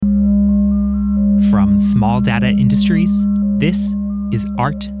from Small Data Industries. This is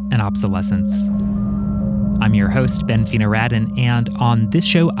Art and Obsolescence. I'm your host, Ben Fina-Radin, and on this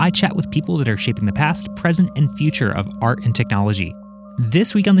show, I chat with people that are shaping the past, present, and future of art and technology.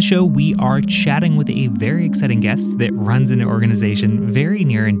 This week on the show, we are chatting with a very exciting guest that runs an organization very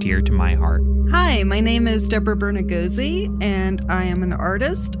near and dear to my heart. Hi, my name is Deborah Bernagozzi, and I am an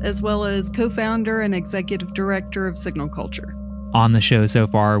artist as well as co-founder and executive director of Signal Culture. On the show so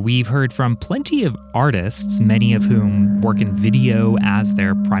far, we've heard from plenty of artists, many of whom work in video as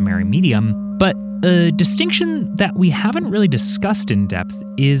their primary medium, but a distinction that we haven't really discussed in depth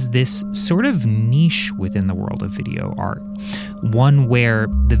is this sort of niche within the world of video art. One where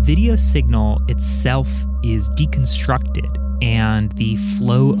the video signal itself is deconstructed and the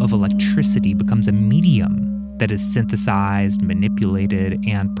flow of electricity becomes a medium that is synthesized, manipulated,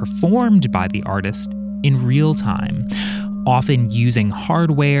 and performed by the artist in real time, often using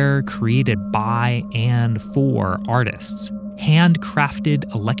hardware created by and for artists.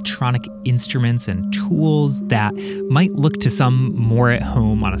 Handcrafted electronic instruments and tools that might look to some more at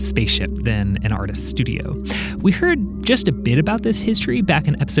home on a spaceship than an artist's studio. We heard just a bit about this history back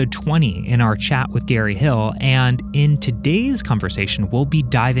in episode 20 in our chat with Gary Hill, and in today's conversation, we'll be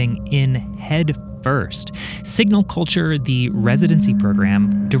diving in head first. Signal Culture, the residency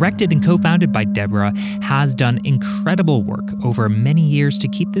program, directed and co-founded by Deborah, has done incredible work over many years to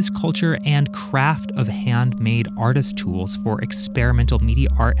keep this culture and craft of handmade artist tools for experimental media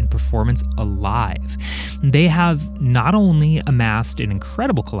art and performance alive. They have not only amassed an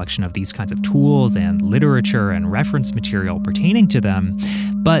incredible collection of these kinds of tools and literature and reference material pertaining to them,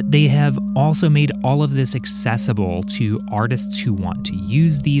 but they have also made all of this accessible to artists who want to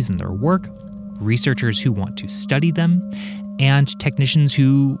use these in their work, researchers who want to study them, and technicians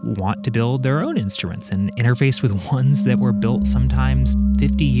who want to build their own instruments and interface with ones that were built sometimes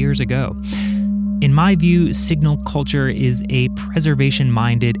 50 years ago. In my view, Signal Culture is a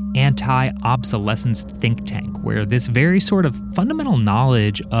preservation-minded, anti-obsolescence think tank where this very sort of fundamental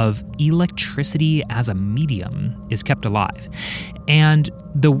knowledge of electricity as a medium is kept alive. And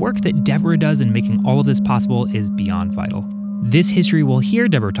the work that Deborah does in making all of this possible is beyond vital. This history we'll hear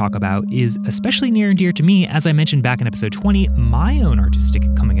Deborah talk about is especially near and dear to me. As I mentioned back in episode 20, my own artistic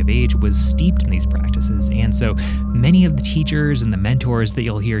coming of age was steeped in these practices, and so many of the teachers and the mentors that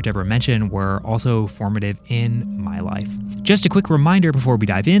you'll hear Deborah mention were also formative in my life. Just a quick reminder before we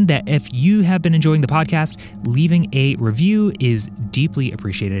dive in that if you have been enjoying the podcast, leaving a review is deeply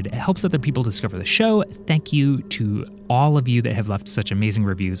appreciated. It helps other people discover the show. Thank you to all of you that have left such amazing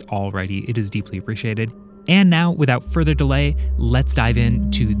reviews already. It is deeply appreciated. And now, without further delay, let's dive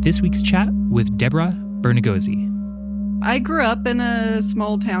into this week's chat with Deborah Bernagozzi. I grew up in a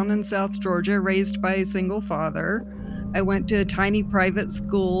small town in South Georgia, raised by a single father. I went to a tiny private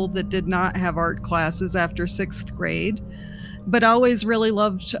school that did not have art classes after 6th grade, but I always really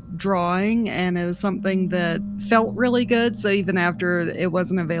loved drawing, and it was something that felt really good. So even after it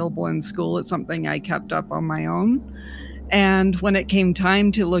wasn't available in school, it's something I kept up on my own. And when it came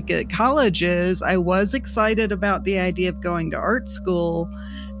time to look at colleges, I was excited about the idea of going to art school.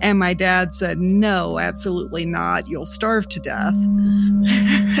 And my dad said, no, absolutely not. You'll starve to death.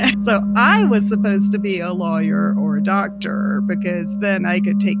 So I was supposed to be a lawyer or a doctor because then I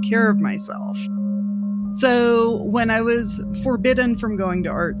could take care of myself. So when I was forbidden from going to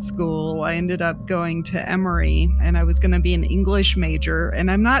art school, I ended up going to Emory, and I was going to be an English major. And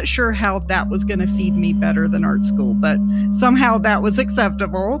I'm not sure how that was going to feed me better than art school, but somehow that was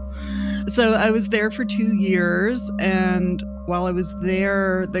acceptable. So I was there for 2 years. And while I was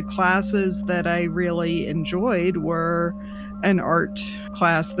there, the classes that I really enjoyed were an art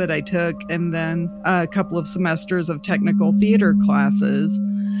class that I took, and then a couple of semesters of technical theater classes.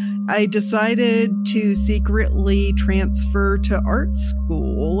 I decided to secretly transfer to art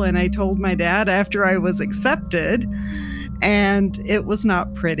school, and I told my dad after I was accepted, and it was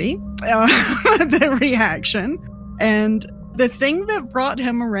not pretty, the reaction. And the thing that brought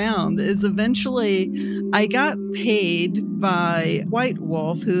him around is eventually I got paid by White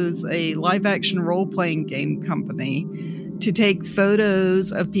Wolf, who's a live-action role-playing game company, to take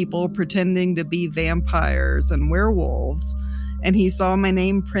photos of people pretending to be vampires and werewolves. And he saw my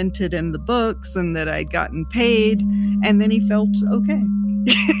name printed in the books and that I'd gotten paid, and then he felt okay.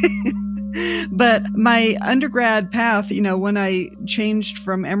 But my undergrad path, when I changed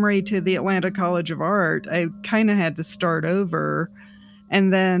from Emory to the Atlanta College of Art, I kind of had to start over.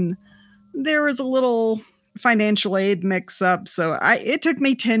 And then there was a little financial aid mix up. So it took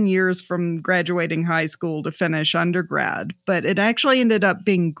me 10 years from graduating high school to finish undergrad. But it actually ended up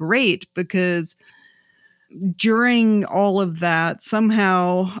being great because during all of that,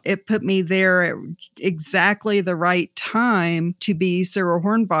 somehow it put me there at exactly the right time to be Sarah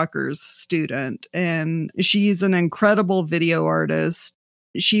Hornbacher's student. And she's an incredible video artist.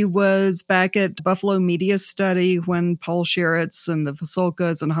 She was back at Buffalo Media Study when Paul Sheritz and the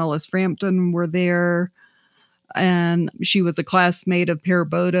Fasulkas and Hollis Frampton were there. And she was a classmate of Per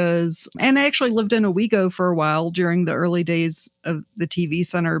Boda's and actually lived in Owego for a while during the early days of the TV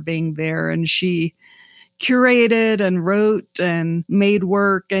Center being there. And she curated and wrote and made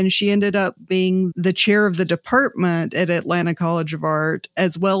work. And she ended up being the chair of the department at Atlanta College of Art,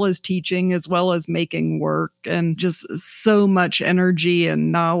 as well as teaching, as well as making work, and just so much energy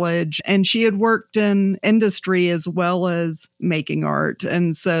and knowledge. And she had worked in industry as well as making art.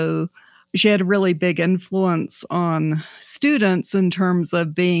 And so she had a really big influence on students in terms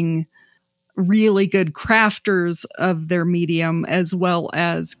of being really good crafters of their medium as well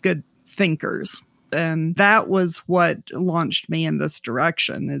as good thinkers. And that was what launched me in this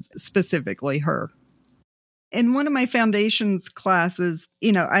direction, is specifically her. In one of my foundations classes,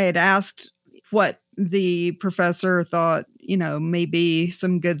 I had asked what the professor thought, maybe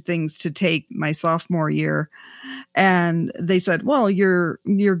some good things to take my sophomore year. And they said, well, you're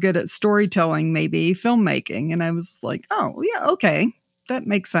good at storytelling, maybe filmmaking. And I was like, oh, yeah, okay. That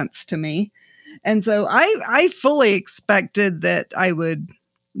makes sense to me. And so I fully expected that I would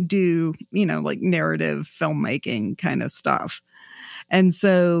do, like narrative filmmaking kind of stuff. And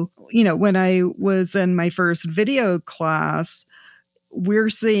so, when I was in my first video class, we're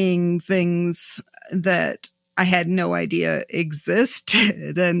seeing things that I had no idea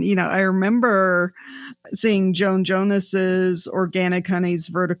existed. And, I remember seeing Joan Jonas's Organic Honey's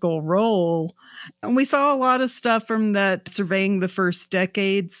Vertical Roll. And we saw a lot of stuff from that Surveying the First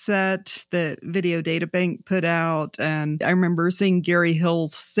Decade set that Video Data Bank put out. And I remember seeing Gary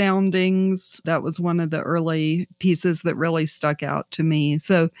Hill's Soundings. That was one of the early pieces that really stuck out to me.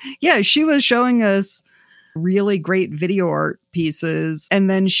 So, yeah, she was showing us really great video art pieces. And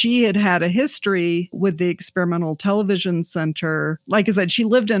then she had a history with the Experimental Television Center. Like I said, she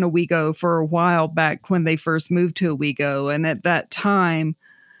lived in Owego for a while back when they first moved to Owego. And at that time,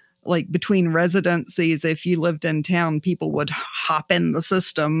 like between residencies, if you lived in town, people would hop in the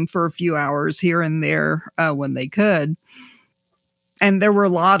system for a few hours here and there when they could. And there were a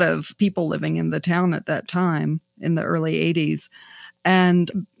lot of people living in the town at that time in the early 80s.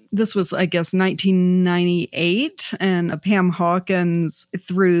 And this was, I guess, 1998. And Pam Hawkins,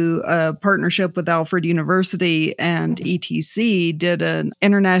 through a partnership with Alfred University and ETC, did an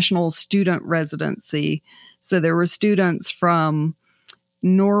international student residency. So there were students from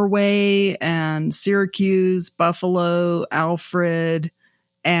Norway and Syracuse, Buffalo, Alfred,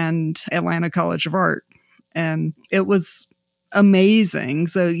 and Atlanta College of Art. And it was amazing.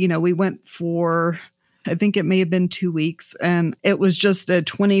 So, we went for, I think it may have been 2 weeks, and it was just a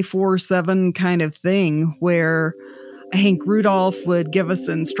 24/7 kind of thing where Hank Rudolph would give us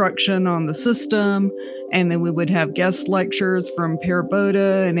instruction on the system, and then we would have guest lectures from Per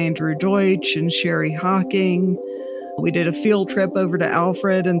Boda and Andrew Deutsch and Sherry Hawking. We did a field trip over to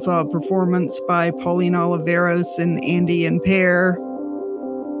Alfred and saw a performance by Pauline Oliveros and Andy and Per.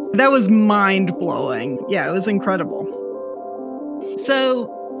 That was mind-blowing. Yeah, it was incredible. So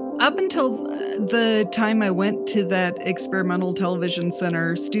up until the time I went to that Experimental Television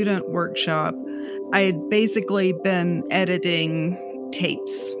Center student workshop, I had basically been editing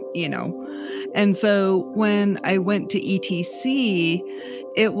tapes, And so when I went to ETC,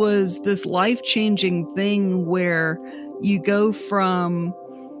 it was this life-changing thing where you go from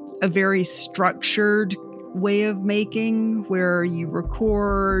a very structured way of making, where you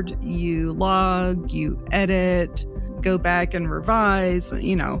record, you log, you edit, go back and revise,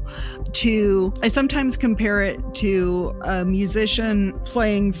 to, I sometimes compare it to a musician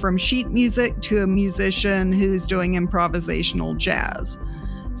playing from sheet music to a musician who's doing improvisational jazz.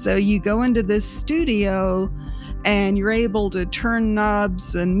 So you go into this studio and you're able to turn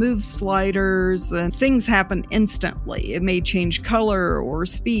knobs and move sliders, and things happen instantly. It may change color or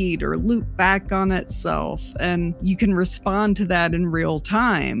speed or loop back on itself, and you can respond to that in real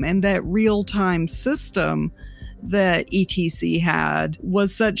time. And that real-time system that ETC had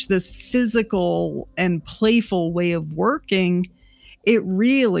was such this physical and playful way of working. It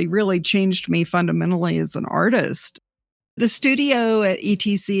really, really changed me fundamentally as an artist. The studio at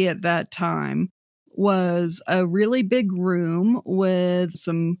ETC at that time was a really big room with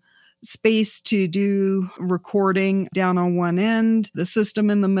some space to do recording down on one end, the system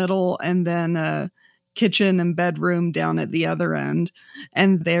in the middle, and then a kitchen and bedroom down at the other end.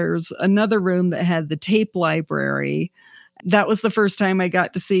 And there's another room that had the tape library. That was the first time I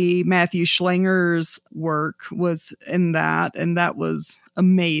got to see Matthew Schlinger's work was in that, and that was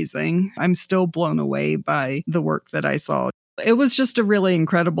amazing. I'm still blown away by the work that I saw. It was just a really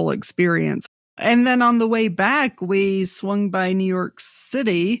incredible experience. And then on the way back, we swung by New York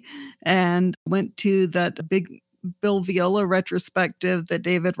City and went to that big Bill Viola retrospective that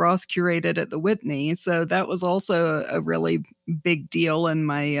David Ross curated at the Whitney. So that was also a really big deal in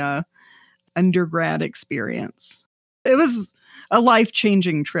my undergrad experience. It was a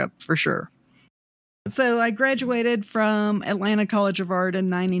life-changing trip for sure. So I graduated from Atlanta College of Art in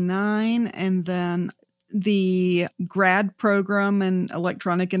 99, and then the grad program in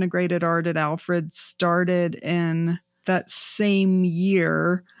electronic integrated art at Alfred started in that same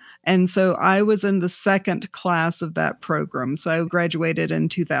year. And so I was in the second class of that program. So I graduated in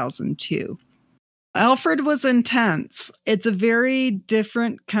 2002. Alfred was intense. It's a very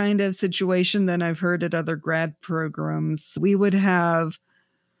different kind of situation than I've heard at other grad programs. We would have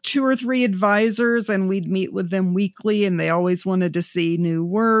 2 or 3 advisors and we'd meet with them weekly, and they always wanted to see new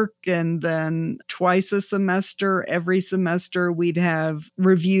work. And then twice a semester, every semester, we'd have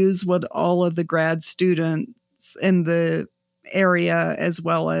reviews with all of the grad students in the area, as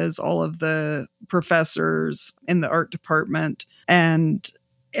well as all of the professors in the art department. And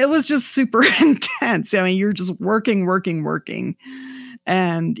it was just super intense. I mean, you're just working.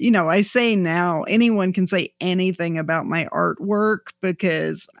 And, I say now, anyone can say anything about my artwork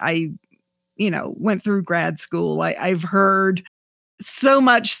because I, went through grad school. I've heard so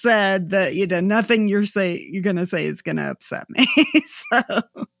much said that, nothing you're going to say is going to upset me. So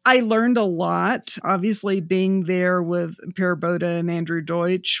I learned a lot. Obviously, being there with Per Bode and Andrew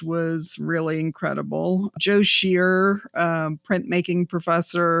Deutsch was really incredible. Joe Shear, printmaking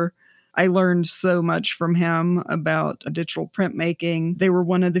professor, I learned so much from him about digital printmaking. They were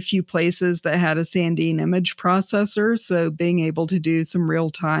one of the few places that had a Sandine image processor, so being able to do some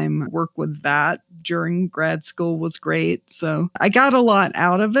real-time work with that during grad school was great. So I got a lot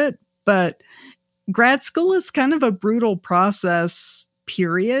out of it, but grad school is kind of a brutal process,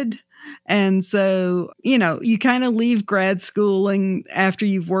 period. And so, you kind of leave grad schooling after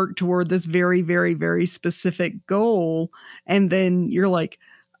you've worked toward this very, very, very specific goal, and then you're like,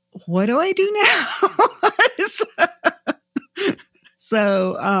 what do I do now?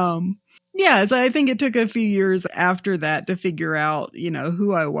 So I think it took a few years after that to figure out,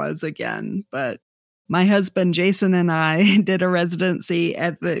 who I was again. But my husband, Jason, and I did a residency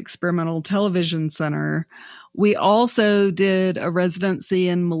at the Experimental Television Center. We also did a residency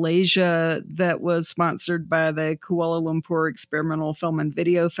in Malaysia that was sponsored by the Kuala Lumpur Experimental Film and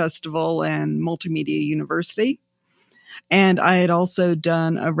Video Festival and Multimedia University. And I had also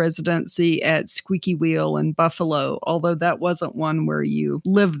done a residency at Squeaky Wheel in Buffalo, although that wasn't one where you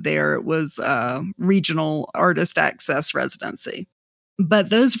lived there. It was a regional artist access residency. But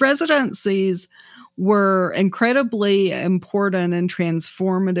those residencies were incredibly important and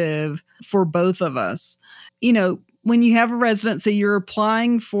transformative for both of us. When you have a residency, you're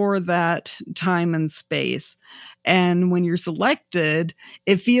applying for that time and space. And when you're selected,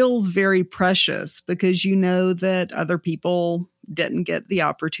 it feels very precious because you know that other people didn't get the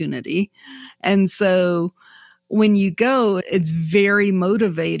opportunity. And so when you go, it's very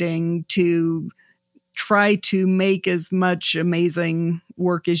motivating to try to make as much amazing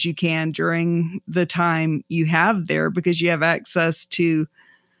work as you can during the time you have there, because you have access to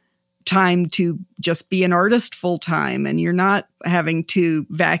time to just be an artist full time, and you're not having to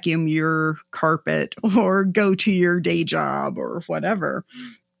vacuum your carpet or go to your day job or whatever.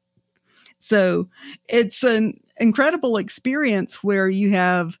 So it's an incredible experience where you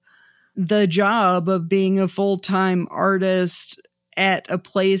have the job of being a full-time artist at a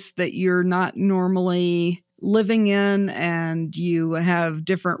place that you're not normally living in, and you have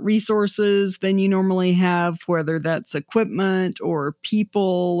different resources than you normally have, whether that's equipment or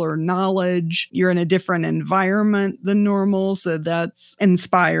people or knowledge. You're in a different environment than normal, so that's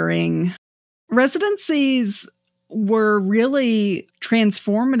inspiring. Residencies were really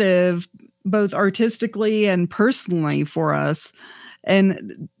transformative, both artistically and personally for us.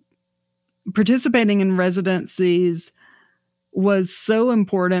 And participating in residencies was so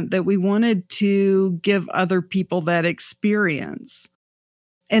important that we wanted to give other people that experience.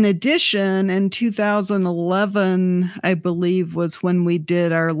 In addition, in 2011, I believe, was when we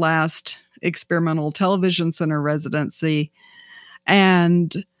did our last Experimental Television Center residency.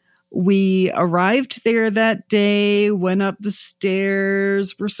 And we arrived there that day, went up the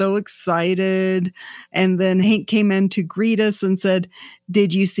stairs, were so excited. And then Hank came in to greet us and said,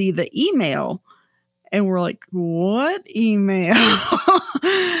 "Did you see the email?" And we're like, what email?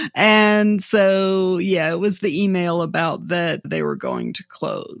 And so, yeah, it was the email about that they were going to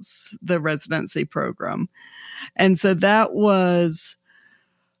close the residency program. And so that was,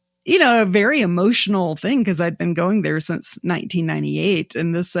 a very emotional thing because I'd been going there since 1998.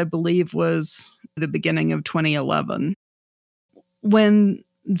 And this, I believe, was the beginning of 2011. When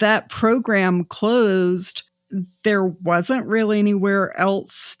that program closed, there wasn't really anywhere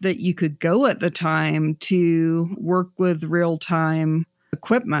else that you could go at the time to work with real-time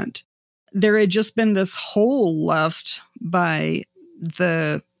equipment. There had just been this hole left by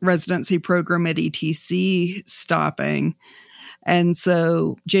the residency program at ETC stopping. And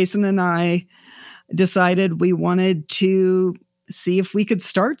so Jason and I decided we wanted to see if we could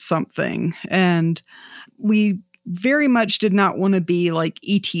start something. And we very much did not want to be like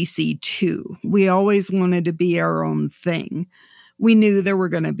ETC2. We always wanted to be our own thing. We knew there were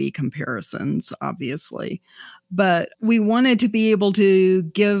going to be comparisons, obviously, but we wanted to be able to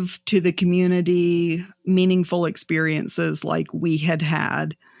give to the community meaningful experiences like we had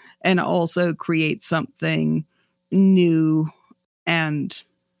had, and also create something new and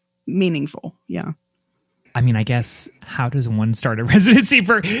meaningful. Yeah. I mean, I guess, how does one start a residency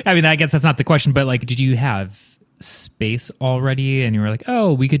I guess that's not the question, but like, did you have space already and you were like,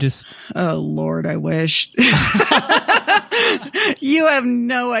 oh, we could just... Oh, Lord, I wish. You have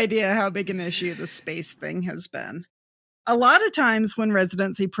no idea how big an issue the space thing has been. A lot of times when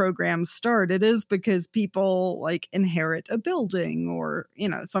residency programs start, it is because people like inherit a building or,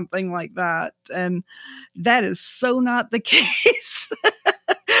 something like that. And that is so not the case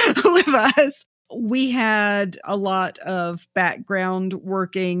with us. We had a lot of background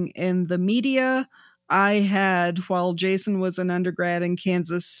working in the media. I had, while Jason was an undergrad in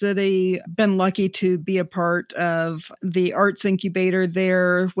Kansas City, been lucky to be a part of the arts incubator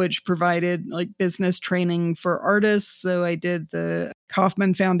there, which provided like business training for artists. So I did the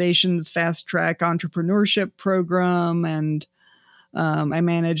Kauffman Foundation's Fast Track Entrepreneurship Program, and I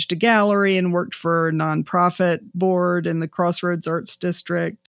managed a gallery and worked for a nonprofit board in the Crossroads Arts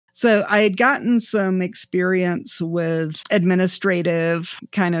District. So I had gotten some experience with administrative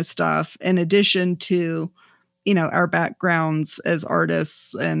kind of stuff in addition to, our backgrounds as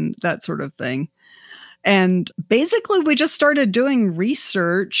artists and that sort of thing. And basically, we just started doing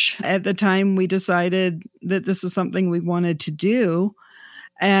research. At the time, we decided that this is something we wanted to do.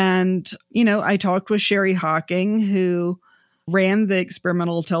 And, I talked with Sherry Hawking, who ran the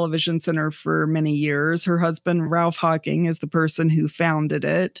Experimental Television Center for many years. Her husband, Ralph Hawking, is the person who founded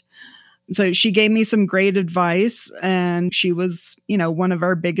it. So she gave me some great advice, and she was, one of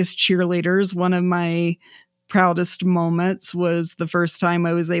our biggest cheerleaders. One of my proudest moments was the first time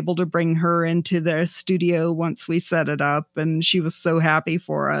I was able to bring her into the studio once we set it up, and she was so happy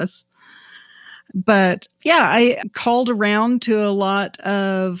for us. But yeah, I called around to a lot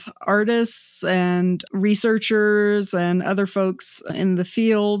of artists and researchers and other folks in the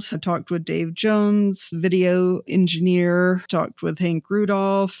field. I talked with Dave Jones, video engineer, talked with Hank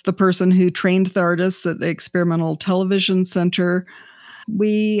Rudolph, the person who trained the artists at the Experimental Television Center.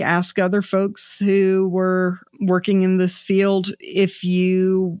 We asked other folks who were working in this field, if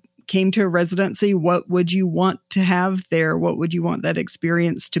you came to a residency, what would you want to have there? What would you want that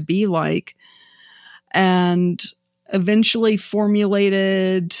experience to be like? And eventually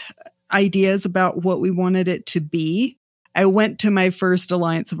formulated ideas about what we wanted it to be. I went to my first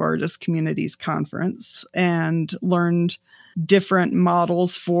Alliance of Artist Communities conference and learned different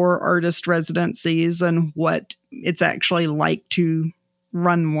models for artist residencies and what it's actually like to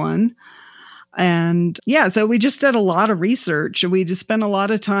run one. And yeah, so we just did a lot of research. We just spent a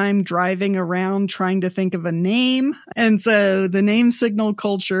lot of time driving around trying to think of a name. And so the name Signal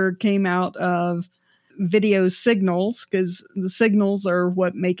Culture came out of video signals, because the signals are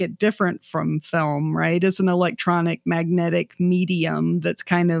what make it different from film, right? It's an electronic magnetic medium that's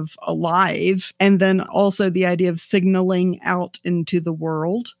kind of alive. And then also the idea of signaling out into the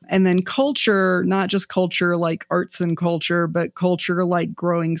world. And then culture, not just culture like arts and culture, but culture like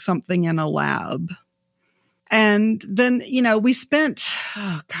growing something in a lab. And then, we spent,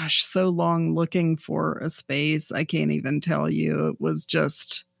 so long looking for a space. I can't even tell you.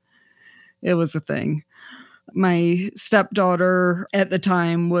 It was a thing. My stepdaughter at the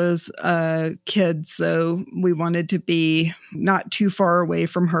time was a kid, so we wanted to be not too far away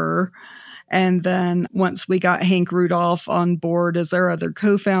from her. And then once we got Hank Rudolph on board as our other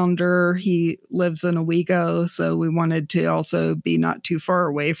co-founder, he lives in Owego, so we wanted to also be not too far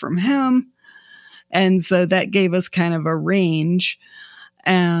away from him. And so that gave us kind of a range.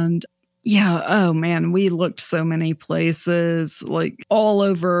 And Yeah. Oh, man. We looked so many places, like all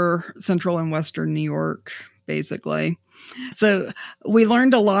over central and western New York, basically. So we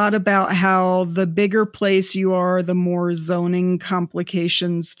learned a lot about how the bigger place you are, the more zoning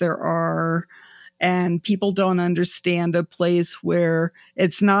complications there are. And people don't understand a place where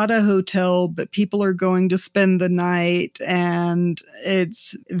it's not a hotel, but people are going to spend the night and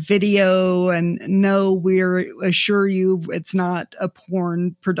it's video. And no, we assure you it's not a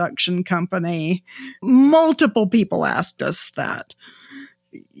porn production company. Multiple people asked us that.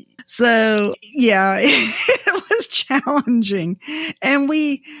 So, yeah, it was challenging. And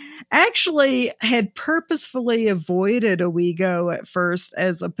we actually had purposefully avoided Owego at first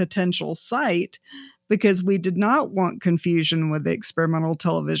as a potential site because we did not want confusion with the Experimental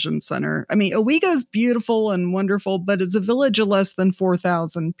Television Center. I mean, Owego's beautiful and wonderful, but it's a village of less than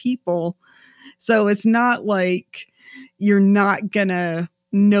 4,000 people. So it's not like you're not going to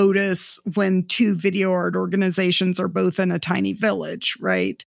notice when two video art organizations are both in a tiny village,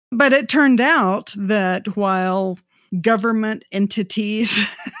 right? But it turned out that while government entities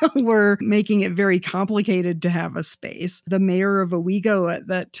were making it very complicated to have a space, the mayor of Owego at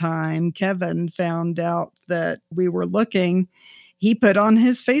that time, Kevin, found out that we were looking. He put on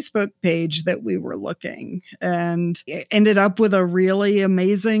his Facebook page that we were looking and ended up with a really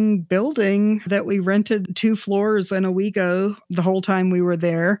amazing building that we rented 2 floors in Owego the whole time we were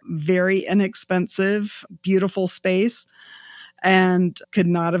there. Very inexpensive, beautiful space. And could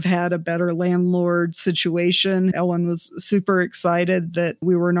not have had a better landlord situation. Ellen was super excited that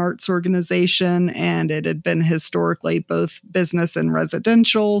we were an arts organization and it had been historically both business and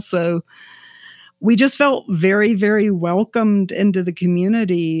residential. So we just felt very, very welcomed into the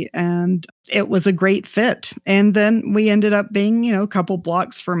community and it was a great fit. And then we ended up being, a couple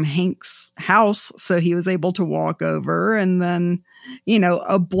blocks from Hank's house. So he was able to walk over and then,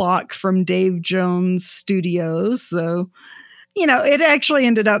 a block from Dave Jones' studio. So it actually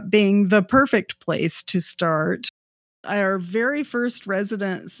ended up being the perfect place to start. Our very first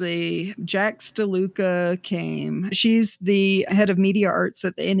residency, Jack DeLuca came. She's the head of media arts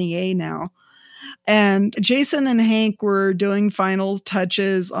at the NEA now. And Jason and Hank were doing final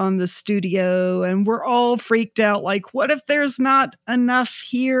touches on the studio, and we're all freaked out. Like, what if there's not enough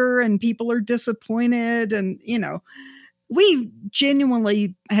here and people are disappointed? And, we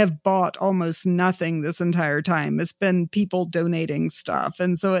genuinely have bought almost nothing this entire time. It's been people donating stuff.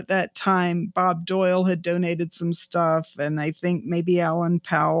 And so at that time, Bob Doyle had donated some stuff. And I think maybe Alan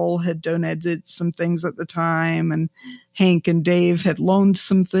Powell had donated some things at the time. And Hank and Dave had loaned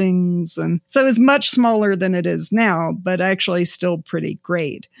some things. And so it's much smaller than it is now, but actually still pretty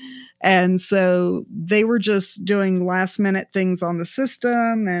great. And so they were just doing last minute things on the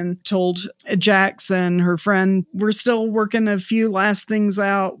system and told Jackson, her friend, we're still working a few last things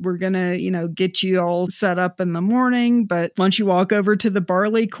out. We're going to, get you all set up in the morning. But once you walk over to the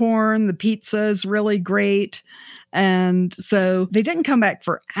barley corn, the pizza is really great. And so they didn't come back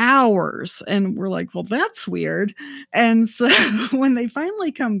for hours. And we're like, well, that's weird. And so when they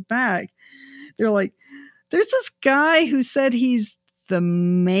finally come back, they're like, there's this guy who said he's the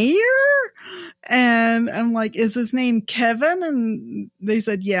mayor? And I'm like, is his name Kevin? And they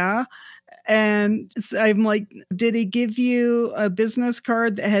said, yeah. And I'm like, did he give you a business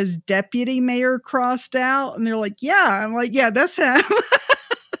card that has deputy mayor crossed out? And they're like, yeah. I'm like, yeah, that's him.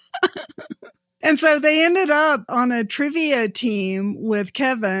 And so they ended up on a trivia team with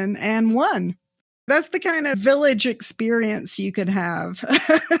Kevin and won. That's the kind of village experience you could have.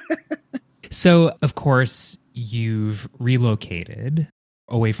 So, of course, you've relocated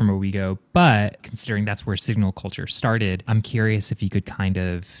away from Owego, but considering that's where Signal Culture started, I'm curious if you could kind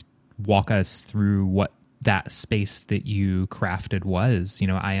of walk us through what that space that you crafted was.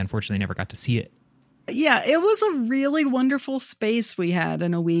 I unfortunately never got to see it. Yeah, it was a really wonderful space we had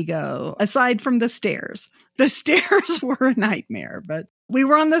in Owego, aside from the stairs. The stairs were a nightmare, but we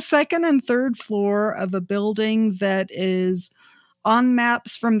were on the 2nd and 3rd floor of a building that is on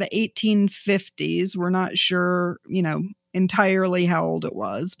maps from the 1850s. We're not sure, entirely how old it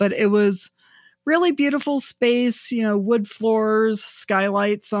was, but it was really beautiful space, wood floors,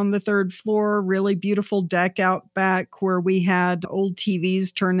 skylights on the 3rd floor, really beautiful deck out back where we had old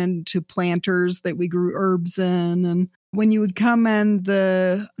TVs turned into planters that we grew herbs in. And when you would come in,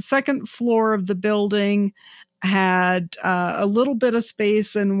 the 2nd floor of the building had a little bit of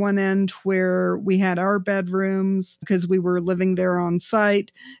space in one end where we had our bedrooms because we were living there on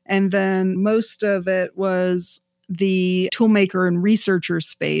site. And then most of it was the toolmaker and researcher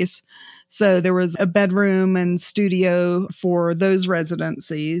space. So there was a bedroom and studio for those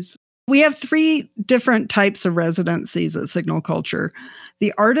residencies. We have 3 different types of residencies at Signal Culture.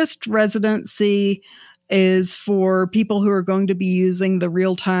 The artist residency is for people who are going to be using the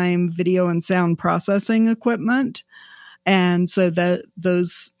real-time video and sound processing equipment. And so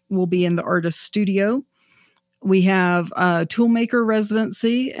those will be in the artist studio. We have a toolmaker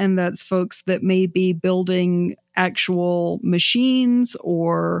residency, and that's folks that may be building actual machines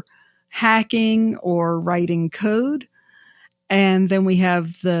or hacking or writing code. And then we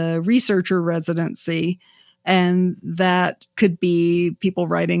have the researcher residency, and that could be people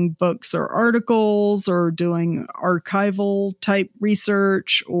writing books or articles or doing archival type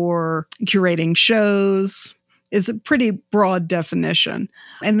research or curating shows. Is a pretty broad definition.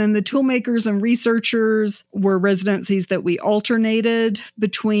 And then the toolmakers and researchers were residencies that we alternated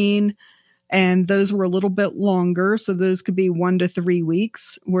between, and those were a little bit longer. So those could be 1 to 3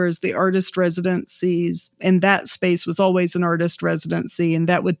 weeks, whereas the artist residencies in that space was always an artist residency, and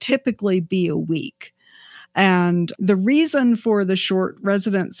that would typically be a week. And the reason for the short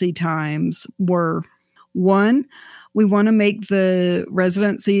residency times were, 1, we want to make the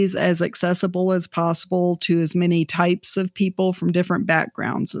residencies as accessible as possible to as many types of people from different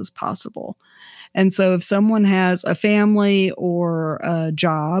backgrounds as possible. And so if someone has a family or a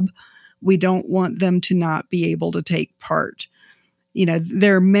job, we don't want them to not be able to take part.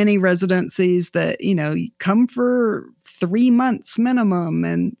 There are many residencies that, come for 3 months minimum.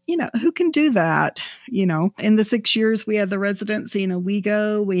 And, who can do that? In the 6 years we had the residency in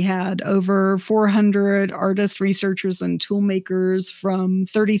Owego, we had over 400 artists, researchers, and toolmakers from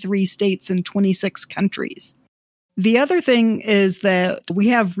 33 states and 26 countries. The other thing is that we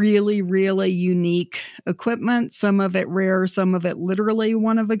have really, really unique equipment, some of it rare, some of it literally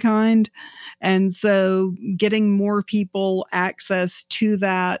one of a kind. And so getting more people access to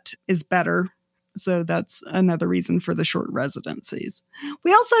that is better. So that's another reason for the short residencies.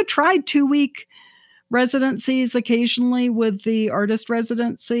 We also tried 2-week residencies occasionally with the artist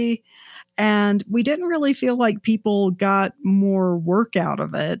residency, and we didn't really feel like people got more work out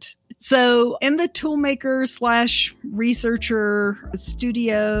of it. So in the toolmaker/researcher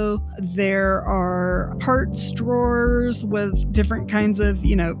studio, there are parts drawers with different kinds of,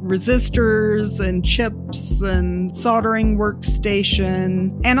 resistors and chips and soldering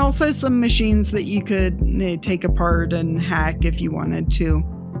workstation, and also some machines that you could take apart and hack if you wanted to.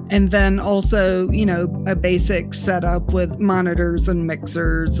 And then also, a basic setup with monitors and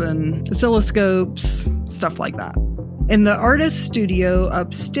mixers and oscilloscopes, stuff like that. In the artist studio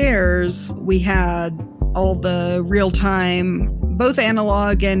upstairs, we had all the real-time, both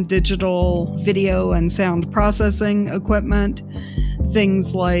analog and digital video and sound processing equipment.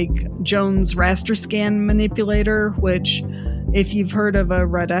 Things like Jones raster scan manipulator, which, if you've heard of a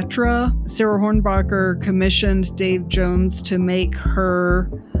Radetra, Sarah Hornbacher commissioned Dave Jones to make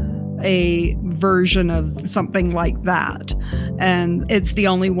her a version of something like that. And it's the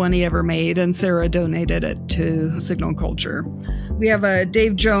only one he ever made, and Sarah donated it to Signal Culture. We have a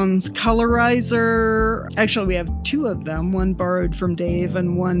Dave Jones colorizer. Actually, we have 2 of them, one borrowed from Dave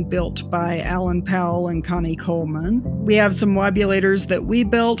and one built by Alan Powell and Connie Coleman. We have some wobulators that we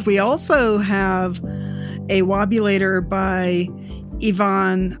built. We also have a wobulator by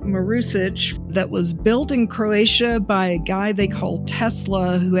Ivan Marusic that was built in Croatia by a guy they call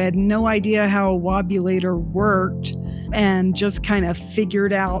Tesla, who had no idea how a wobulator worked and just kind of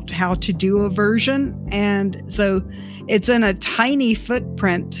figured out how to do a version. And so it's in a tiny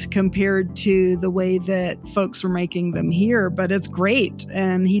footprint compared to the way that folks were making them here, but it's great.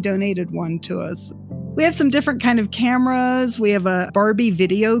 And he donated one to us. We have some different kind of cameras. We have a Barbie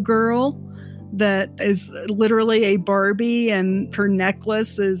video girl that is literally a Barbie, and her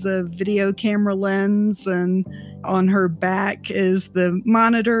necklace is a video camera lens, and on her back is the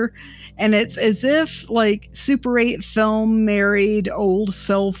monitor. And it's as if like Super 8 film married old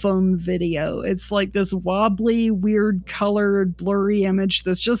cell phone video. It's like this wobbly, weird colored, blurry image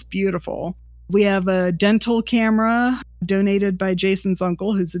that's just beautiful. We have a dental camera donated by Jason's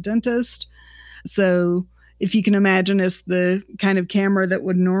uncle, who's a dentist. So if you can imagine, it's the kind of camera that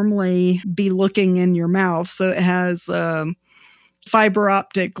would normally be looking in your mouth. So it has fiber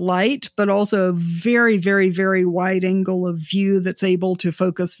optic light, but also a very, very, very wide angle of view that's able to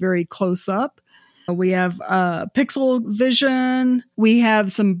focus very close up. We have Pixel Vision. We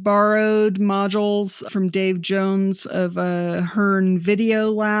have some borrowed modules from Dave Jones of a Hearn Video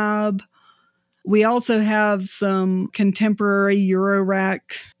Lab. We also have some contemporary Eurorack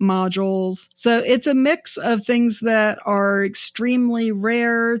modules. So it's a mix of things that are extremely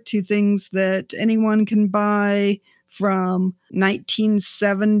rare to things that anyone can buy, from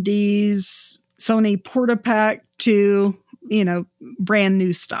 1970s Sony Portapack to, brand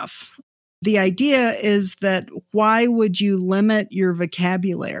new stuff. The idea is that why would you limit your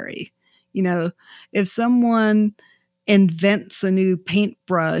vocabulary? You know, if someone invents a new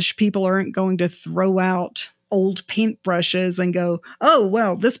paintbrush, people aren't going to throw out old paintbrushes and go, oh,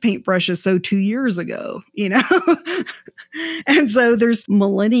 well, this paintbrush is so 2 years ago, you know? And so there's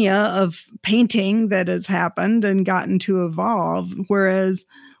millennia of painting that has happened and gotten to evolve. Whereas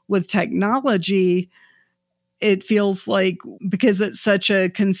with technology, it feels like because it's such a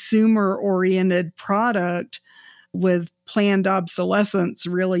consumer oriented product with planned obsolescence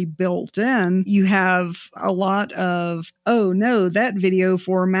really built in, you have a lot of, oh no, that video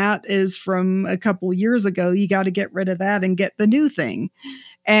format is from a couple years ago. You got to get rid of that and get the new thing.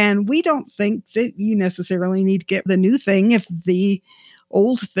 And we don't think that you necessarily need to get the new thing if the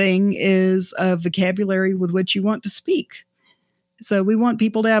old thing is a vocabulary with which you want to speak. So we want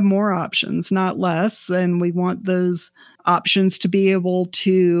people to have more options, not less. And we want those options to be able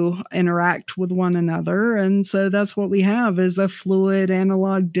to interact with one another. And so that's what we have is a fluid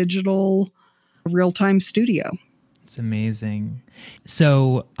analog digital real-time studio. It's amazing.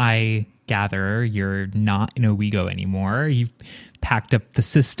 So I gather you're not in Owego anymore. You packed up the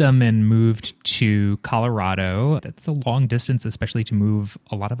system and moved to Colorado. That's a long distance, especially to move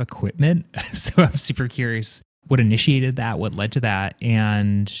a lot of equipment. So I'm super curious what initiated that, what led to that,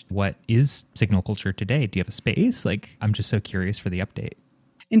 and what is Signal Culture today? Do you have a space? I'm just so curious for the update.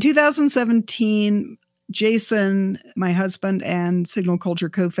 In 2017, Jason, my husband and Signal Culture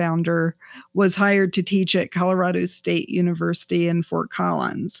co-founder, was hired to teach at Colorado State University in Fort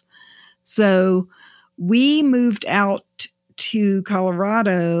Collins. So we moved out to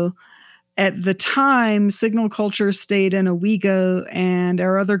Colorado. At the time, Signal Culture stayed in Owego, and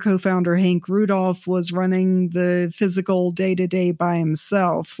our other co-founder, Hank Rudolph, was running the physical day-to-day by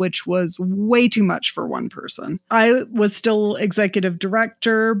himself, which was way too much for one person. I was still executive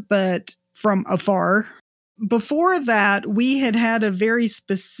director, but from afar. Before that, we had a very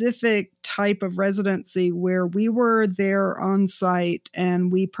specific type of residency where we were there on site,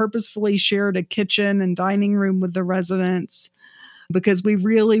 and we purposefully shared a kitchen and dining room with the residents because we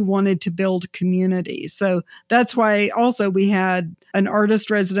really wanted to build community. So that's why also we had an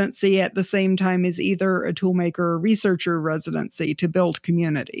artist residency at the same time as either a toolmaker or researcher residency to build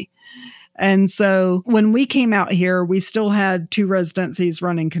community. And so when we came out here, we still had 2 residencies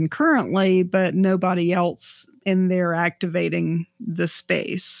running concurrently, but nobody else in there activating the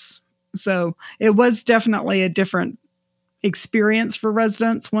space. So it was definitely a different experience for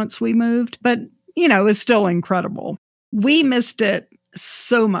residents once we moved, but it was still incredible. We missed it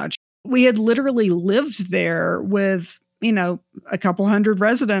so much. We had literally lived there with, a couple hundred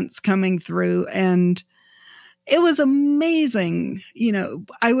residents coming through, and it was amazing.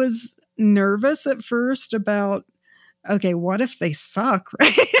 I was nervous at first about, okay, what if they suck,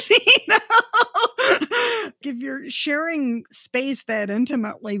 right? If you're sharing space that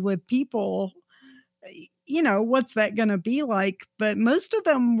intimately with people, what's that going to be like? But most of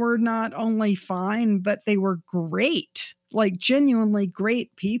them were not only fine, but they were great, genuinely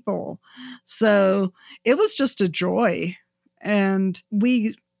great people. So it was just a joy. And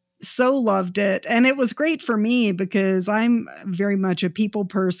we so loved it. And it was great for me because I'm very much a people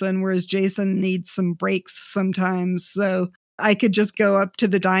person, whereas Jason needs some breaks sometimes. So I could just go up to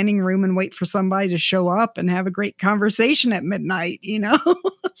the dining room and wait for somebody to show up and have a great conversation at midnight,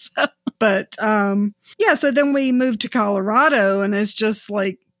 So then we moved to Colorado, and it's just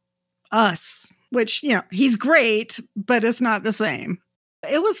like us, which, he's great, but it's not the same.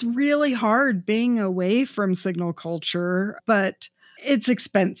 It was really hard being away from Signal Culture, but it's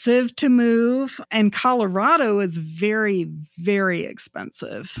expensive to move, and Colorado is very, very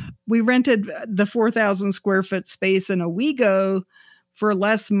expensive. We rented the 4,000 square foot space in Owego for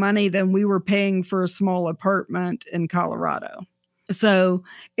less money than we were paying for a small apartment in Colorado. So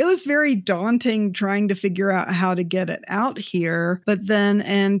it was very daunting trying to figure out how to get it out here. But then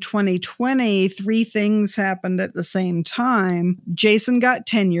in 2020, 3 things happened at the same time. Jason got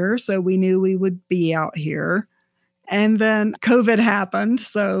tenure, so we knew we would be out here. And then COVID happened,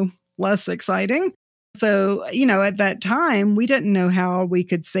 so less exciting. So, at that time, we didn't know how we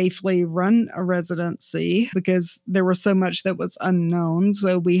could safely run a residency because there was so much that was unknown.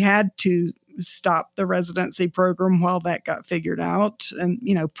 So we had to stop the residency program while that got figured out and,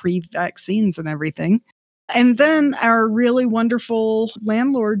 pre-vaccines and everything. And then our really wonderful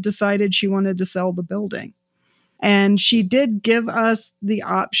landlord decided she wanted to sell the building. And she did give us the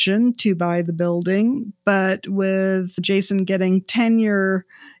option to buy the building, but with Jason getting tenure,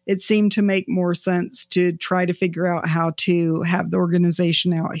 it seemed to make more sense to try to figure out how to have the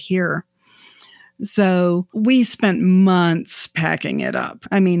organization out here. So we spent months packing it up.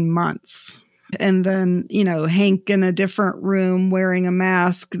 I mean, months. And then, Hank in a different room wearing a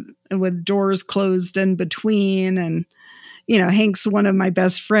mask with doors closed in between. And, Hank's one of my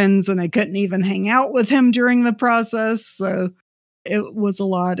best friends, and I couldn't even hang out with him during the process. So it was a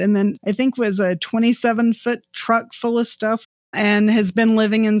lot. And then I think it was a 27-foot truck full of stuff, and has been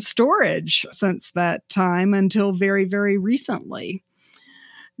living in storage since that time until very, very recently.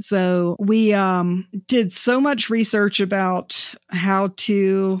 So we did so much research about how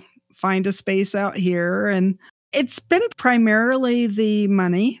to find a space out here. And it's been primarily the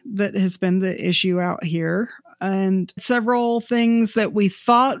money that has been the issue out here. And several things that we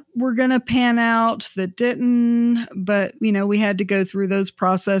thought were going to pan out that didn't. But, we had to go through those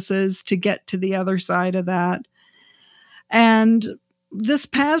processes to get to the other side of that. And this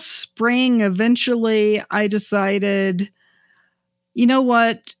past spring, eventually, I decided, you know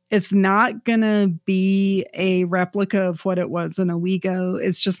what? It's not going to be a replica of what it was in Owego.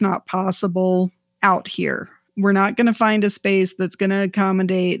 It's just not possible out here. We're not going to find a space that's going to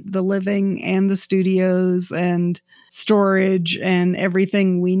accommodate the living and the studios and storage and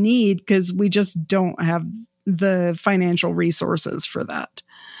everything we need, because we just don't have the financial resources for that.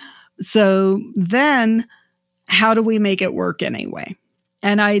 So then, how do we make it work anyway?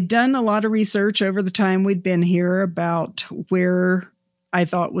 And I'd done a lot of research over the time we'd been here about where I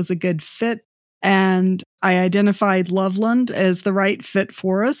thought was a good fit. And I identified Loveland as the right fit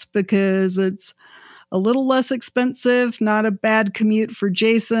for us because it's a little less expensive, not a bad commute for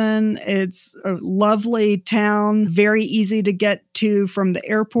Jason. It's a lovely town, very easy to get to from the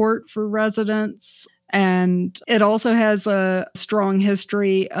airport for residents. And it also has a strong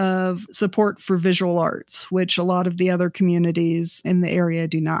history of support for visual arts, which a lot of the other communities in the area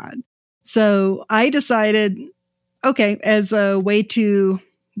do not. So I decided, okay, as a way to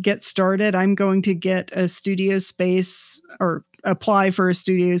get started, I'm going to get a studio space or apply for a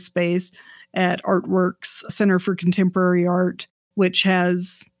studio space at Artworks Center for Contemporary Art, which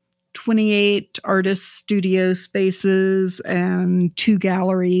has 28 artist studio spaces and 2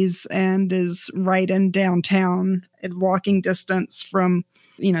 galleries, and is right in downtown at walking distance from,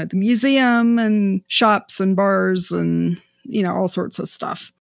 the museum and shops and bars and, all sorts of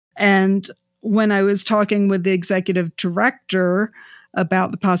stuff. And when I was talking with the executive director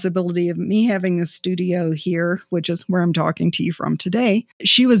about the possibility of me having a studio here, which is where I'm talking to you from today,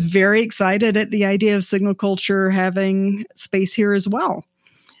 she was very excited at the idea of Signal Culture having space here as well.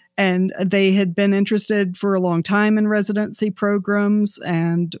 And they had been interested for a long time in residency programs,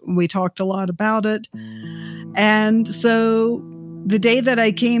 and we talked a lot about it. And so the day that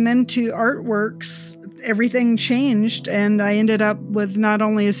I came into Artworks, everything changed, and I ended up with not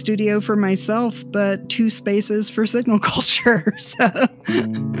only a studio for myself, but 2 spaces for Signal Culture.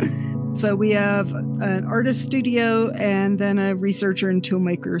 So we have an artist studio and then a researcher and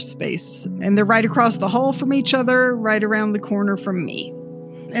toolmaker space. And they're right across the hall from each other, right around the corner from me.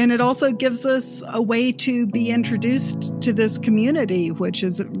 And it also gives us a way to be introduced to this community, which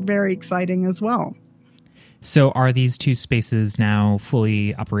is very exciting as well. So are these 2 spaces now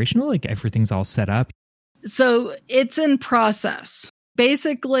fully operational? Like everything's all set up? So it's in process.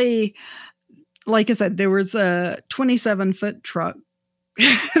 Basically, like I said, there was a 27-foot truck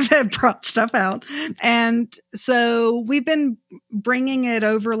that brought stuff out. And so we've been bringing it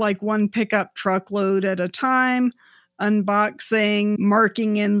over like one pickup truckload at a time, unboxing,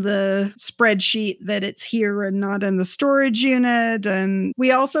 marking in the spreadsheet that it's here and not in the storage unit. And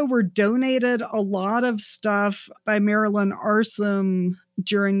we also were donated a lot of stuff by Marilyn Arsom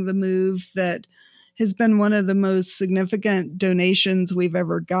during the move that has been one of the most significant donations we've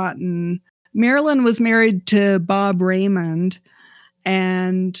ever gotten. Marilyn was married to Bob Raymond,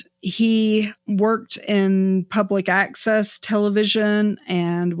 and he worked in public access television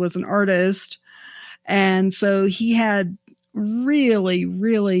and was an artist. And so he had really,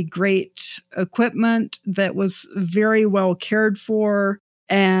 really great equipment that was very well cared for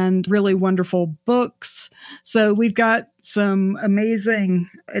and really wonderful books. So we've got some amazing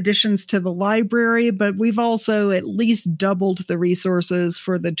additions to the library, but we've also at least doubled the resources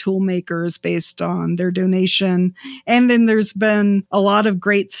for the tool makers based on their donation. And then there's been a lot of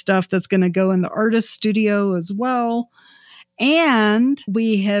great stuff that's going to go in the artist studio as well. And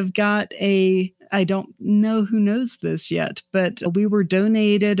we have got I don't know who knows this yet, but we were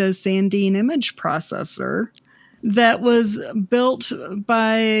donated a Sandine image processor that was built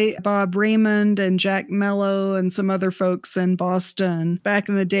by Bob Raymond and Jack Mello and some other folks in Boston back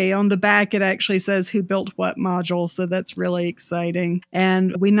in the day. On the back, it actually says who built what module, so that's really exciting.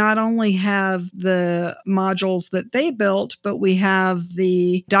 And we not only have the modules that they built, but we have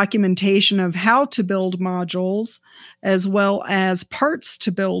the documentation of how to build modules, as well as parts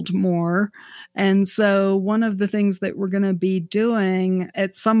to build more. And so one of the things that we're going to be doing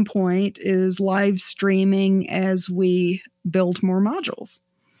at some point is live streaming as we build more modules.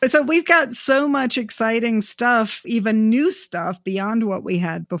 So we've got so much exciting stuff, even new stuff beyond what we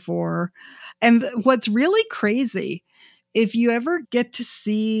had before. And what's really crazy, if you ever get to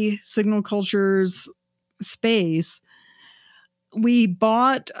see Signal Culture's space, we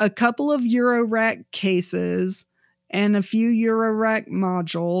bought a couple of Eurorack cases and a few Eurorack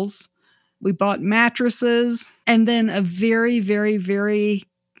modules. We bought mattresses and then a very, very, very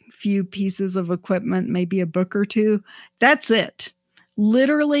few pieces of equipment, maybe a book or two. That's it.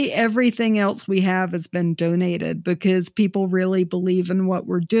 Literally everything else we have has been donated because people really believe in what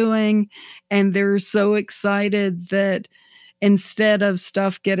we're doing. And they're so excited that instead of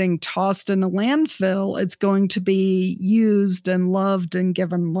stuff getting tossed in a landfill, it's going to be used and loved and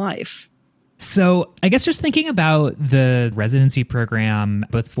given life. So I guess just thinking about the residency program,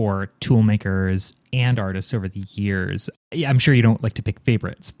 both for toolmakers and artists over the years, I'm sure you don't like to pick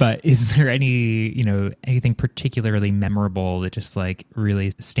favorites, but is there anything particularly memorable that just like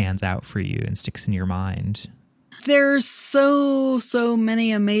really stands out for you and sticks in your mind? There's so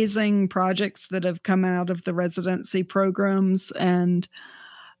many amazing projects that have come out of the residency programs. And,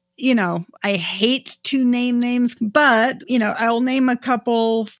 I hate to name names, but, I'll name a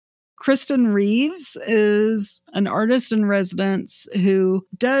couple. Kristen Reeves is an artist in residence who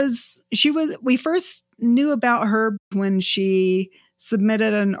we first knew about her when she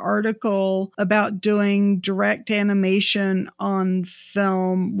submitted an article about doing direct animation on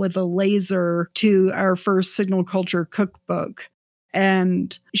film with a laser to our first Signal Culture cookbook.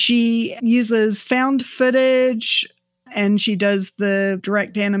 And she uses found footage and she does the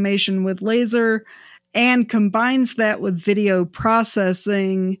direct animation with laser and combines that with video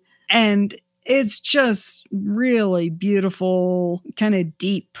processing. And it's just really beautiful, kind of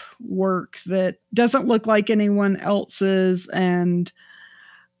deep work that doesn't look like anyone else's and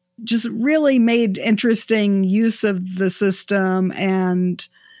just really made interesting use of the system and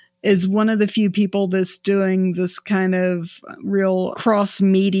is one of the few people that's doing this kind of real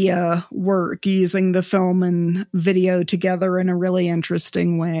cross-media work using the film and video together in a really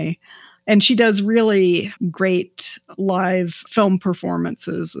interesting way. And she does really great live film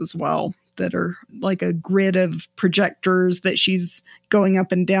performances as well that are like a grid of projectors that she's going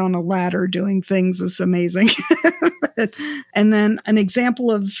up and down a ladder doing things is amazing. And then an example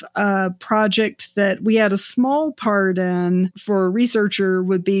of a project that we had a small part in for a researcher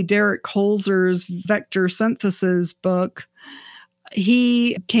would be Derek Holzer's vector synthesis book.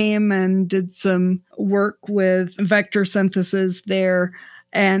 He came and did some work with vector synthesis there.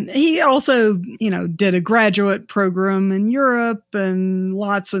 And he also, did a graduate program in Europe and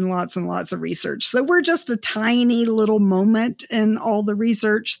lots and lots of research. So we're just a tiny little moment in all the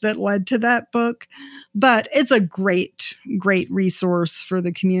research that led to that book. But it's a great, great resource for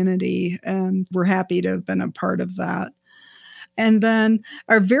the community. And we're happy to have been a part of that. And then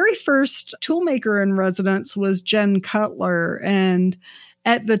our very first toolmaker in residence was Jen Cutler. And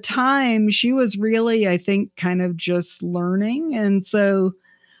at the time, she was really, I think, kind of just learning. And so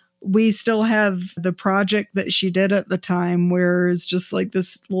we still have the project that she did at the time where it's just like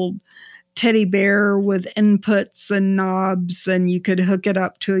this little teddy bear with inputs and knobs, and you could hook it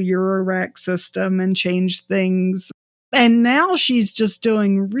up to a Eurorack system and change things. And now she's just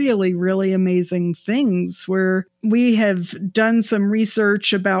doing really, really amazing things where we have done some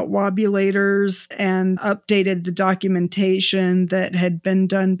research about wobulators and updated the documentation that had been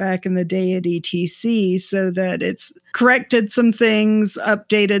done back in the day at ETC so that it's corrected some things,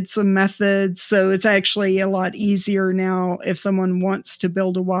 updated some methods. So it's actually a lot easier now if someone wants to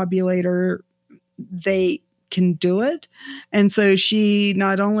build a wobulator, they can do it. And so she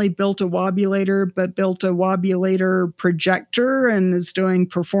not only built a wobulator, but built a wobulator projector and is doing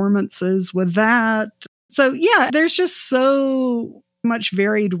performances with that. So yeah, there's just so much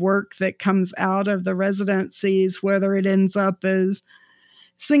varied work that comes out of the residencies, whether it ends up as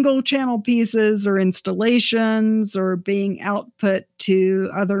single channel pieces or installations or being output to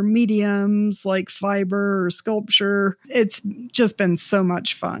other mediums like fiber or sculpture. It's just been so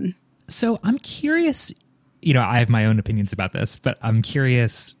much fun. So I'm curious, I have my own opinions about this, but I'm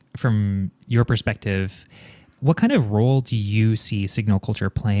curious from your perspective, What kind of role do you see signal culture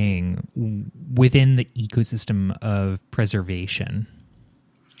playing within the ecosystem of preservation?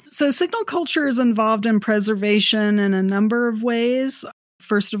 So signal culture is involved in preservation in a number of ways.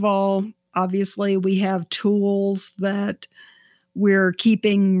 First of all, obviously, we have tools that we're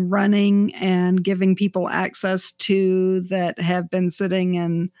keeping running and giving people access to that have been sitting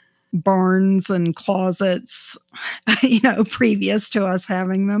in barns and closets, previous to us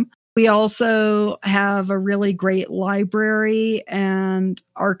having them. We also have a really great library and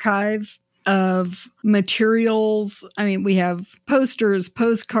archive of materials. I mean, we have posters,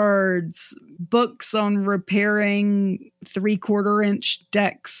 postcards, books on repairing 3/4-inch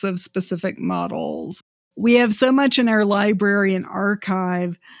decks of specific models. We have so much in our library and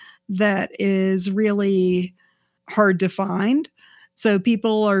archive that is really hard to find. So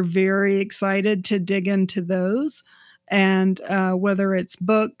people are very excited to dig into those. And whether it's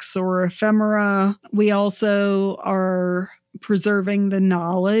books or ephemera, we also are preserving the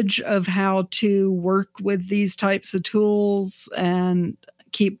knowledge of how to work with these types of tools and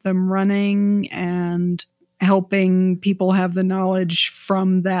keep them running, and helping people have the knowledge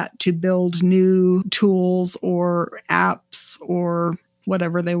from that to build new tools or apps or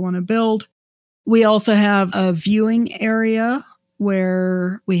whatever they want to build. We also have a viewing area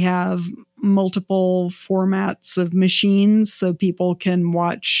where we have multiple formats of machines so people can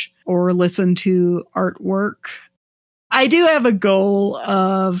watch or listen to artwork. I do have a goal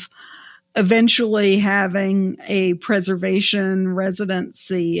of eventually having a preservation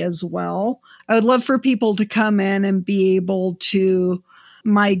residency as well. I would love for people to come in and be able to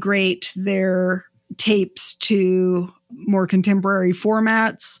migrate their tapes to more contemporary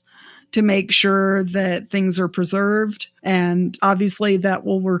formats to make sure that things are preserved. And obviously that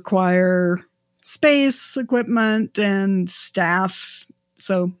will require space, equipment, and staff,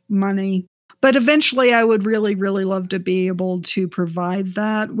 so money. But eventually I would really, really love to be able to provide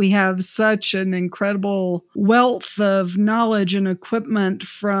that. We have such an incredible wealth of knowledge and equipment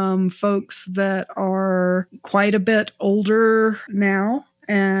from folks that are quite a bit older now.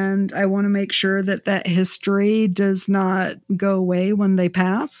 And I want to make sure that that history does not go away when they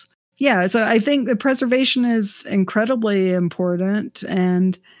pass. Yeah, so I think the preservation is incredibly important.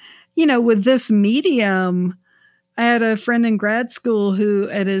 And, with this medium, I had a friend in grad school who,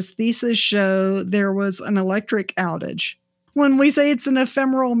 at his thesis show, there was an electric outage. When we say it's an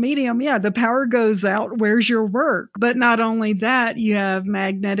ephemeral medium, yeah, the power goes out. Where's your work? But not only that, you have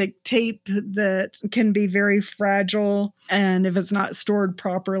magnetic tape that can be very fragile. And if it's not stored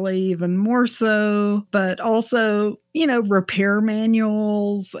properly, even more so. But also, repair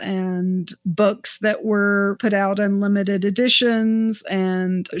manuals and books that were put out in limited editions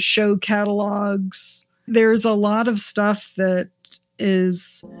and show catalogs. There's a lot of stuff that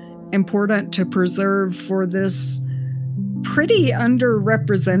is important to preserve for this pretty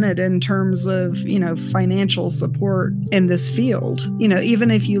underrepresented in terms of, financial support in this field.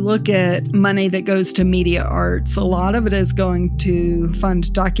 Even if you look at money that goes to media arts, a lot of it is going to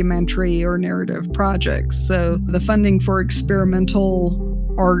fund documentary or narrative projects. So the funding for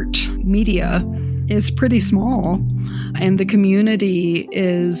experimental art media is pretty small, and the community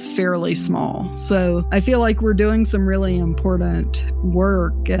is fairly small. So I feel like we're doing some really important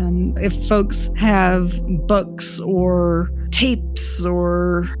work. And if folks have books or tapes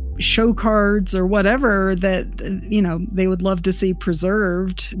or show cards or whatever that, they would love to see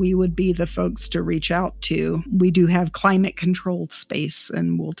preserved, we would be the folks to reach out to. We do have climate controlled space,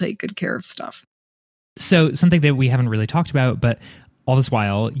 and we'll take good care of stuff. So something that we haven't really talked about, but all this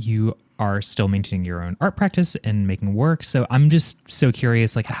while you are still maintaining your own art practice and making work. So I'm just so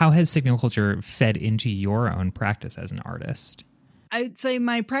curious, how has signal culture fed into your own practice as an artist? I'd say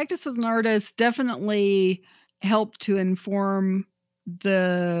my practice as an artist definitely helped to inform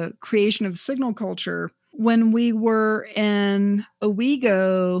the creation of signal culture. When we were in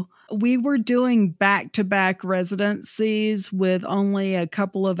Owego, we were doing back-to-back residencies with only a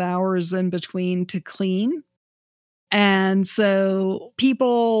couple of hours in between to clean. And so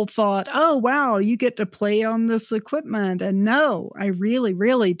people thought, oh, wow, you get to play on this equipment. And no, I really,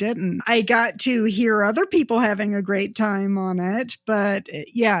 really didn't. I got to hear other people having a great time on it. But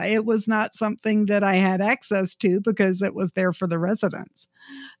yeah, it was not something that I had access to because it was there for the residents.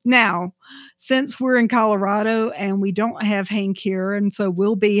 Now, since we're in Colorado and we don't have Hank here, and so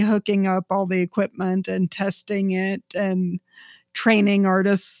we'll be hooking up all the equipment and testing it and training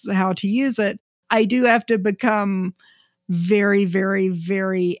artists how to use it, I do have to become very, very,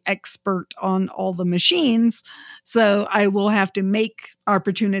 very expert on all the machines. So I will have to make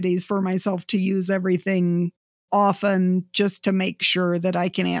opportunities for myself to use everything often just to make sure that I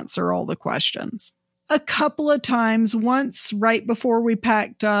can answer all the questions. A couple of times, once right before we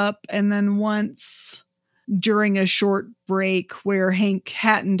packed up, and then once during a short break where Hank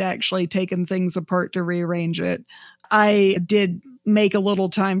hadn't actually taken things apart to rearrange it. I did make a little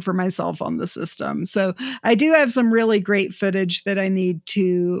time for myself on the system. So I do have some really great footage that I need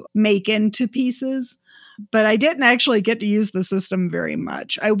to make into pieces, but I didn't actually get to use the system very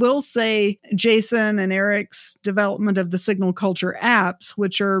much. I will say Jason and Eric's development of the Signal Culture apps,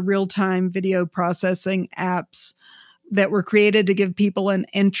 which are real-time video processing apps that were created to give people an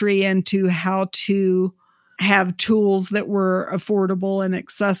entry into how to have tools that were affordable and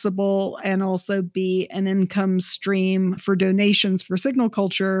accessible and also be an income stream for donations for Signal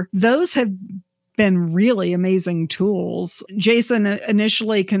Culture. Those have been really amazing tools. Jason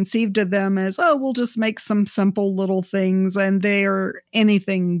initially conceived of them as, we'll just make some simple little things, and they are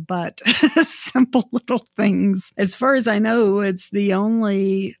anything but simple little things. As far as I know, it's the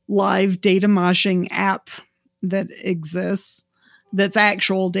only live data moshing app that exists that's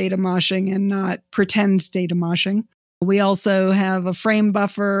actual data moshing and not pretend data moshing. We also have a frame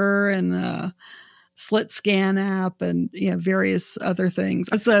buffer and a slit scan app and various other things.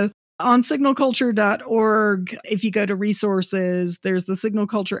 So on signalculture.org, if you go to resources, there's the Signal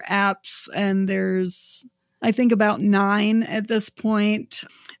Culture apps, and there's, I think, about 9 at this point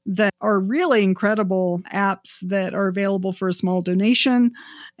that are really incredible apps that are available for a small donation.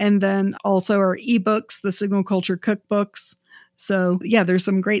 And then also our ebooks, the Signal Culture cookbooks. So yeah, there's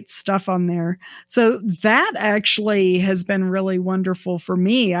some great stuff on there. So that actually has been really wonderful for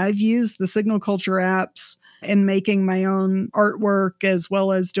me. I've used the Signal Culture apps in making my own artwork as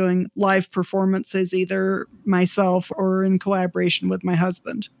well as doing live performances, either myself or in collaboration with my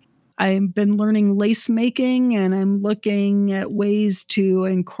husband. I've been learning lace making, and I'm looking at ways to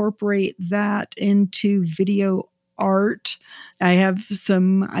incorporate that into video art. I have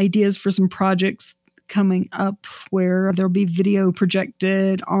some ideas for some projects coming up where there'll be video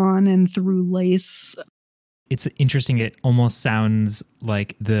projected on and through lace. It's interesting. It almost sounds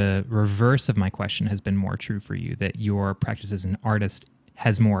like the reverse of my question has been more true for you, that your practice as an artist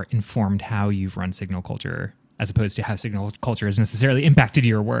has more informed how you've run Signal Culture as opposed to how Signal Culture has necessarily impacted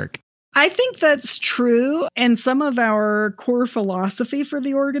your work. I think that's true. And some of our core philosophy for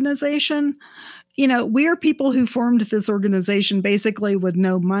the organization, we are people who formed this organization basically with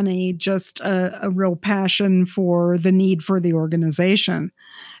no money, just a real passion for the need for the organization.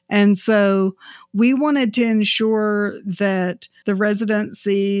 And so we wanted to ensure that the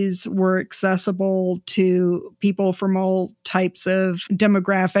residencies were accessible to people from all types of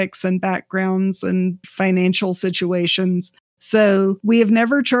demographics and backgrounds and financial situations. So we have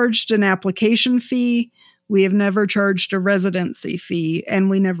never charged an application fee. We have never charged a residency fee, and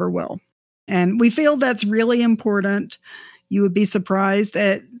we never will. And we feel that's really important. You would be surprised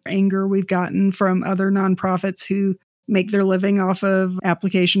at anger we've gotten from other nonprofits who make their living off of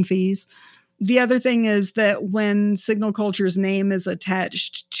application fees. The other thing is that when Signal Culture's name is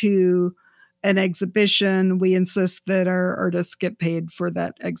attached to an exhibition, we insist that our artists get paid for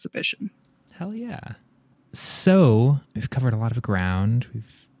that exhibition. Hell yeah. So we've covered a lot of ground.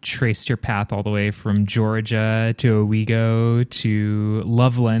 We've traced your path all the way from Georgia to Owego to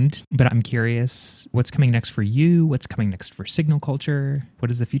Loveland. But I'm curious, what's coming next for you? What's coming next for Signal Culture? What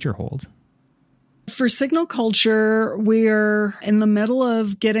does the future hold? For Signal Culture, we're in the middle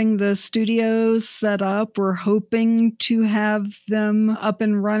of getting the studios set up. We're hoping to have them up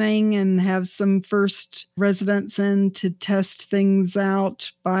and running and have some first residents in to test things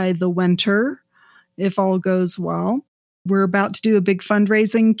out by the winter, if all goes well. We're about to do a big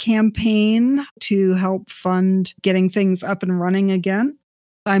fundraising campaign to help fund getting things up and running again.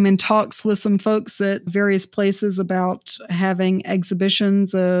 I'm in talks with some folks at various places about having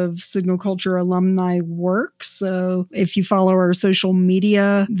exhibitions of Signal Culture alumni work. So if you follow our social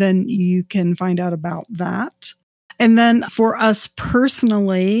media, then you can find out about that. And then for us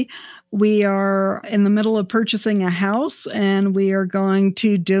personally, we are in the middle of purchasing a house, and we are going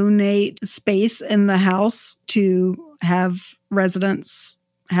to donate space in the house to have residents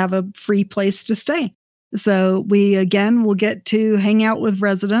have a free place to stay. So we, again, will get to hang out with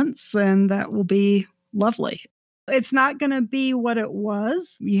residents, and that will be lovely. It's not going to be what it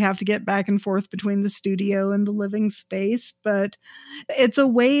was. You have to get back and forth between the studio and the living space, but it's a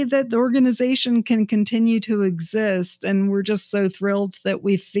way that the organization can continue to exist. And we're just so thrilled that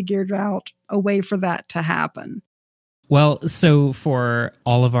we've figured out a way for that to happen. Well, so for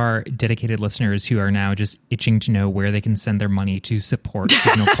all of our dedicated listeners who are now just itching to know where they can send their money to support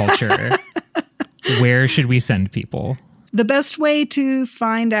Signal Culture, where should we send people? The best way to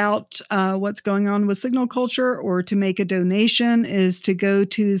find out what's going on with Signal Culture or to make a donation is to go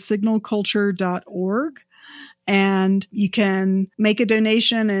to signalculture.org. And you can make a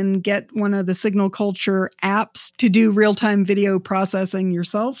donation and get one of the Signal Culture apps to do real-time video processing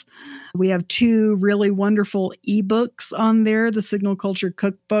yourself. We have 2 really wonderful ebooks on there, the Signal Culture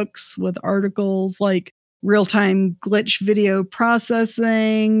cookbooks with articles like real-time glitch video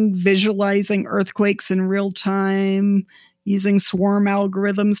processing, visualizing earthquakes in real time, using swarm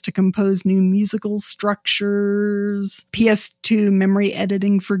algorithms to compose new musical structures, PS2 memory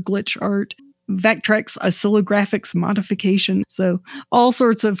editing for glitch art, Vectrex oscillographics modification. So all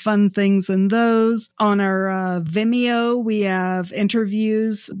sorts of fun things in those. On our Vimeo, we have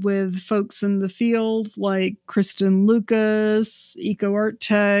interviews with folks in the field like Kristen Lucas,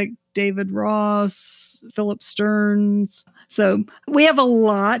 EcoArtTech, David Ross, Philip Stearns. So we have a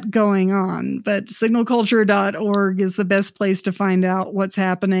lot going on, but signalculture.org is the best place to find out what's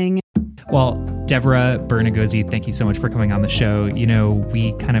happening. Well, Deborah Bernagosi, thank you so much for coming on the show. You know,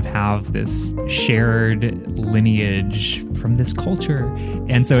 we kind of have this shared lineage from this culture.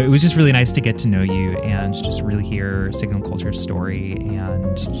 And so it was just really nice to get to know you and just really hear Signal Culture's story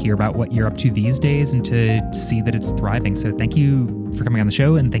and hear about what you're up to these days and to see that it's thriving. So thank you for coming on the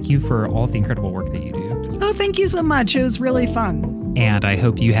show, and thank you for all of the incredible work that you do. Oh, thank you so much. It was really fun. And I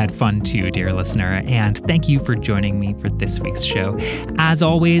hope you had fun too, dear listener. And thank you for joining me for this week's show. As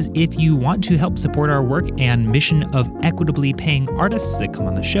always, if you want to help support our work and mission of equitably paying artists that come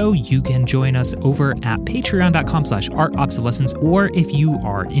on the show, you can join us over at patreon.com/artobsolescence. Or if you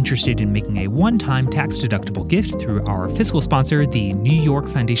are interested in making a one-time tax-deductible gift through our fiscal sponsor, the New York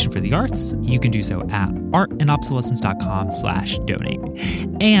Foundation for the Arts, you can do so at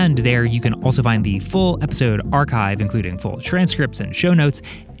artandobsolescence.com/donate. And there you can also find the full episode archive, including full transcripts and show notes.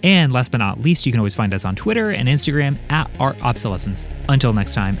 And last but not least, you can always find us on Twitter and Instagram at artobsolescence. Until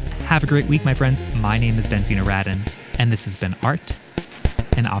next time, have a great week, my friends. My name is Ben Fina Radin, and this has been Art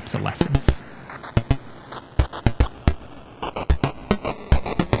and Obsolescence.